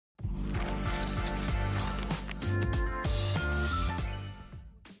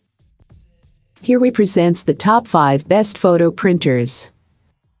Here we presents the top 5 best photo printers.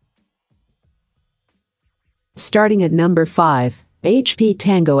 Starting at number 5, HP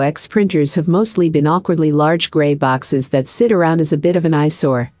Tango X printers have mostly been awkwardly large gray boxes that sit around as a bit of an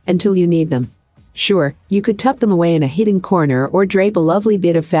eyesore until you need them. Sure, you could tuck them away in a hidden corner or drape a lovely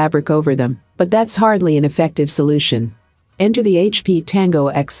bit of fabric over them, but that's hardly an effective solution. Enter the HP Tango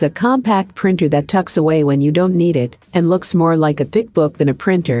X, a compact printer that tucks away when you don't need it and looks more like a thick book than a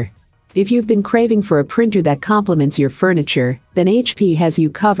printer. If you've been craving for a printer that complements your furniture, then HP has you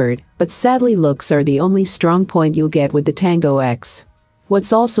covered, but sadly looks are the only strong point you'll get with the Tango X.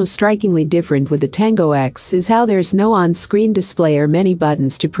 What's also strikingly different with the Tango X is how there's no on-screen display or many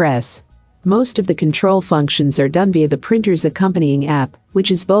buttons to press. Most of the control functions are done via the printer's accompanying app,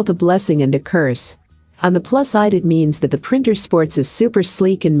 which is both a blessing and a curse. On the plus side, it means that the printer sports a super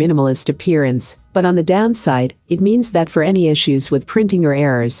sleek and minimalist appearance, but on the downside, it means that for any issues with printing or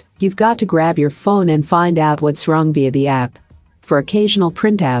errors, you've got to grab your phone and find out what's wrong via the app. For occasional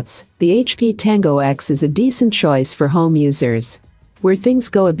printouts, the HP Tango X is a decent choice for home users. Where things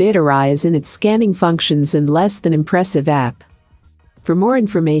go a bit awry is in its scanning functions and less than impressive app. For more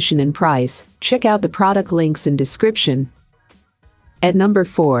information and price, check out the product links in description. At number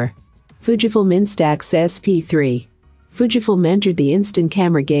 4. Fujifilm Instax SP3. Fujifilm entered the instant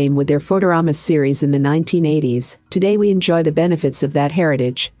camera game with their Photorama series in the 1980s. Today we enjoy the benefits of that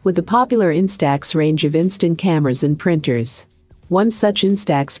heritage, with the popular Instax range of instant cameras and printers. One such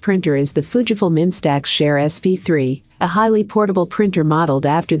Instax printer is the Fujifilm Instax Share SP3, a highly portable printer modeled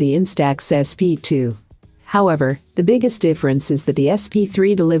after the Instax SP2. However, the biggest difference is that the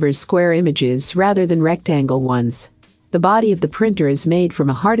SP3 delivers square images rather than rectangle ones. The body of the printer is made from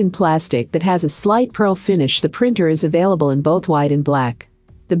a hardened plastic that has a slight pearl finish. The printer is available in both white and black.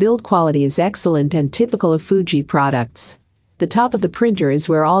 The build quality is excellent and typical of Fuji products. The top of the printer is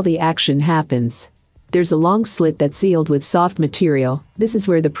where all the action happens. There's a long slit that's sealed with soft material. This is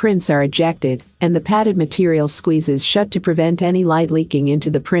where the prints are ejected, and the padded material squeezes shut to prevent any light leaking into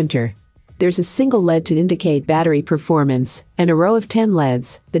the printer. There's a single LED to indicate battery performance, and a row of 10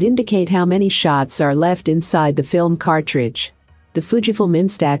 LEDs that indicate how many shots are left inside the film cartridge. The Fujifilm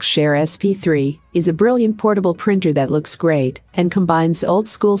Instax Share SP3 is a brilliant portable printer that looks great and combines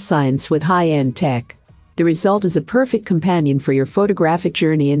old-school science with high-end tech. The result is a perfect companion for your photographic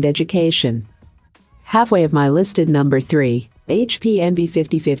journey and education. Halfway of my list at number 3, HP Envy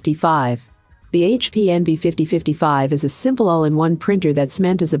 5055. The HP Envy 5055 is a simple all-in-one printer that's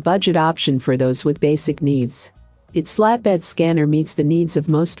meant as a budget option for those with basic needs. Its flatbed scanner meets the needs of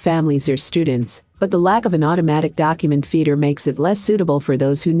most families or students, but the lack of an automatic document feeder makes it less suitable for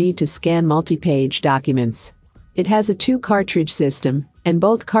those who need to scan multi-page documents. It has a 2-cartridge system, and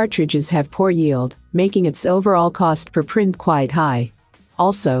both cartridges have poor yield, making its overall cost per print quite high.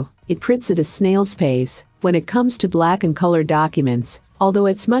 Also, it prints at a snail's pace when it comes to black and color documents, although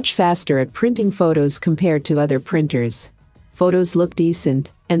it's much faster at printing photos compared to other printers. Photos look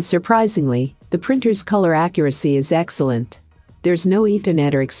decent, and surprisingly, the printer's color accuracy is excellent. There's no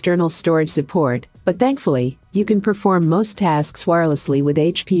Ethernet or external storage support, but thankfully, you can perform most tasks wirelessly with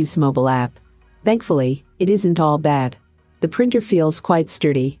HP's mobile app. Thankfully, it isn't all bad. The printer feels quite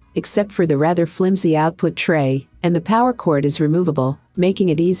sturdy, except for the rather flimsy output tray, and the power cord is removable, making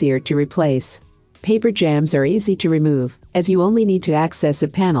it easier to replace. Paper jams are easy to remove, as you only need to access a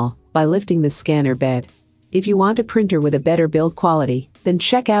panel by lifting the scanner bed. If you want a printer with a better build quality, then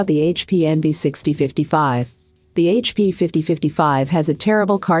check out the HP Envy 6055. The HP 5055 has a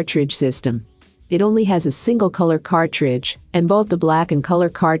terrible cartridge system. It only has a single color cartridge, and both the black and color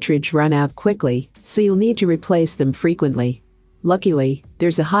cartridge run out quickly, so you'll need to replace them frequently. Luckily,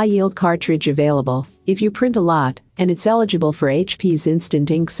 there's a high-yield cartridge available if you print a lot, and it's eligible for HP's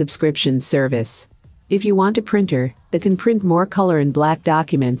Instant Ink subscription service. If you want a printer that can print more color and black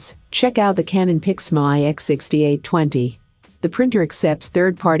documents, check out the Canon PIXMA IX6820. The printer accepts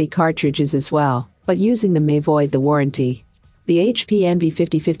third-party cartridges as well, but using them may void the warranty. The HP Envy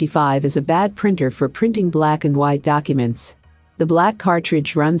 5055 is a bad printer for printing black and white documents. The black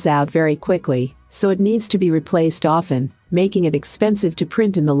cartridge runs out very quickly, so it needs to be replaced often, making it expensive to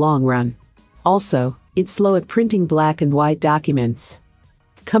print in the long run. Also, it's slow at printing black and white documents.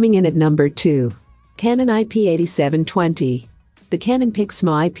 Coming in at number 2. Canon IP8720. The Canon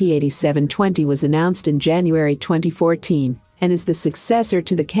PIXMA IP8720 was announced in January 2014 and is the successor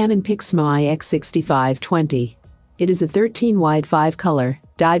to the Canon PIXMA IX6520. It is a 13-wide 5-color,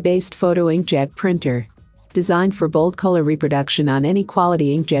 dye-based photo inkjet printer. Designed for bold color reproduction on any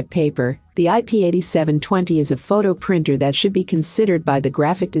quality inkjet paper, the IP8720 is a photo printer that should be considered by the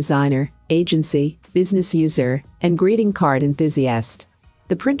graphic designer, agency, business user, and greeting card enthusiast.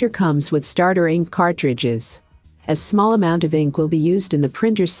 The printer comes with starter ink cartridges. A small amount of ink will be used in the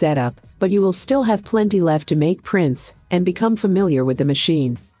printer setup, but you will still have plenty left to make prints and become familiar with the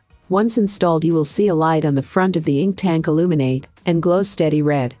machine. Once installed, you will see a light on the front of the ink tank illuminate and glow steady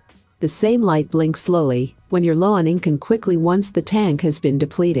red. The same light blinks slowly when you're low on ink and quickly once the tank has been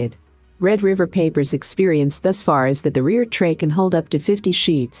depleted. Red River Paper's experience thus far is that the rear tray can hold up to 50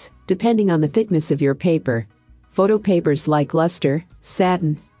 sheets, depending on the thickness of your paper. Photo papers like luster,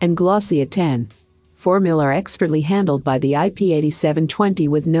 satin, and glossy at 10. 4 mil are expertly handled by the IP8720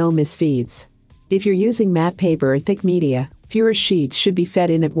 with no misfeeds. If you're using matte paper or thick media, fewer sheets should be fed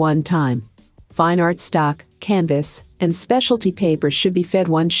in at one time. Fine art stock, canvas, and specialty paper should be fed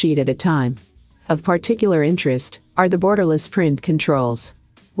one sheet at a time. Of particular interest are the borderless print controls.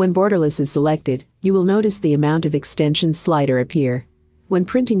 When borderless is selected, you will notice the amount of extension slider appear. When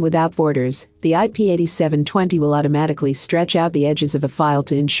printing without borders, the IP8720 will automatically stretch out the edges of a file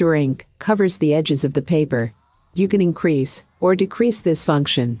to ensure ink covers the edges of the paper. You can increase or decrease this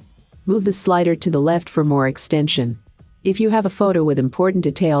function. Move the slider to the left for more extension. If you have a photo with important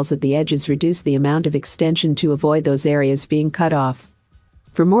details at the edges, reduce the amount of extension to avoid those areas being cut off.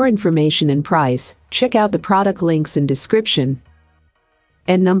 For more information and price, check out the product links in description.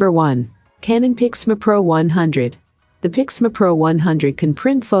 And number 1. Canon PIXMA Pro 100. The PIXMA Pro 100 can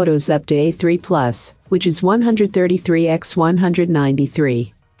print photos up to A3+, which is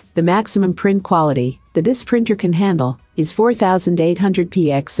 133x193. The maximum print quality that this printer can handle is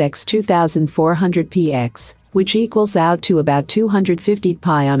 4800px x 2400px, which equals out to about 250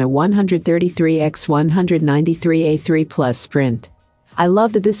 pi on a 133x193 A3+ print. I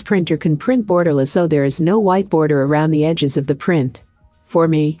love that this printer can print borderless, so there is no white border around the edges of the print. For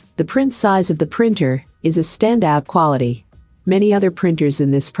me, the print size of the printer is a standout quality. Many other printers in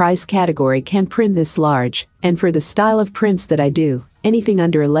this price category can't print this large, and for the style of prints that I do, anything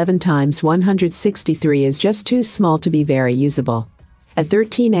under 11 x 163 is just too small to be very usable. A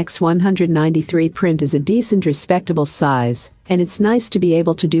 13x193 print is a decent respectable size, and it's nice to be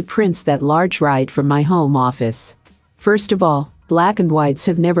able to do prints that large right from my home office. First of all, black and whites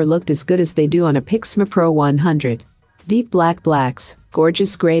have never looked as good as they do on a PIXMA Pro 100. Deep black blacks,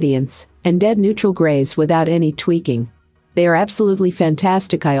 gorgeous gradients, and dead neutral grays without any tweaking. They are absolutely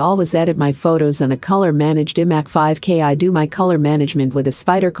fantastic. I always edit my photos on a color-managed iMac 5K. I do my color management with a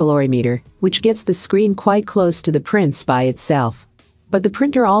spider colorimeter, which gets the screen quite close to the prints by itself. But the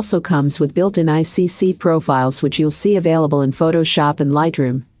printer also comes with built-in ICC profiles, which you'll see available in Photoshop and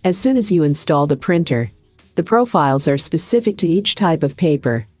Lightroom as soon as you install the printer. The profiles are specific to each type of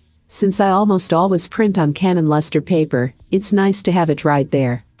paper. Since I almost always print on Canon luster paper, it's nice to have it right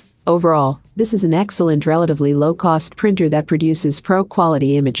there. Overall, this is an excellent, relatively low-cost printer that produces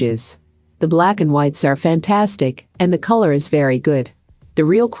pro-quality images. The black and whites are fantastic, and the color is very good. The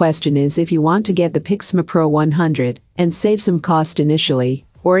real question is if you want to get the PIXMA Pro 100 and save some cost initially,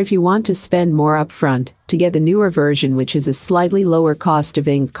 or if you want to spend more upfront to get the newer version, which is a slightly lower cost of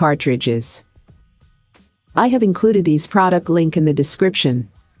ink cartridges. I have included these product link in the description.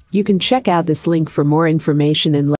 You can check out this link for more information and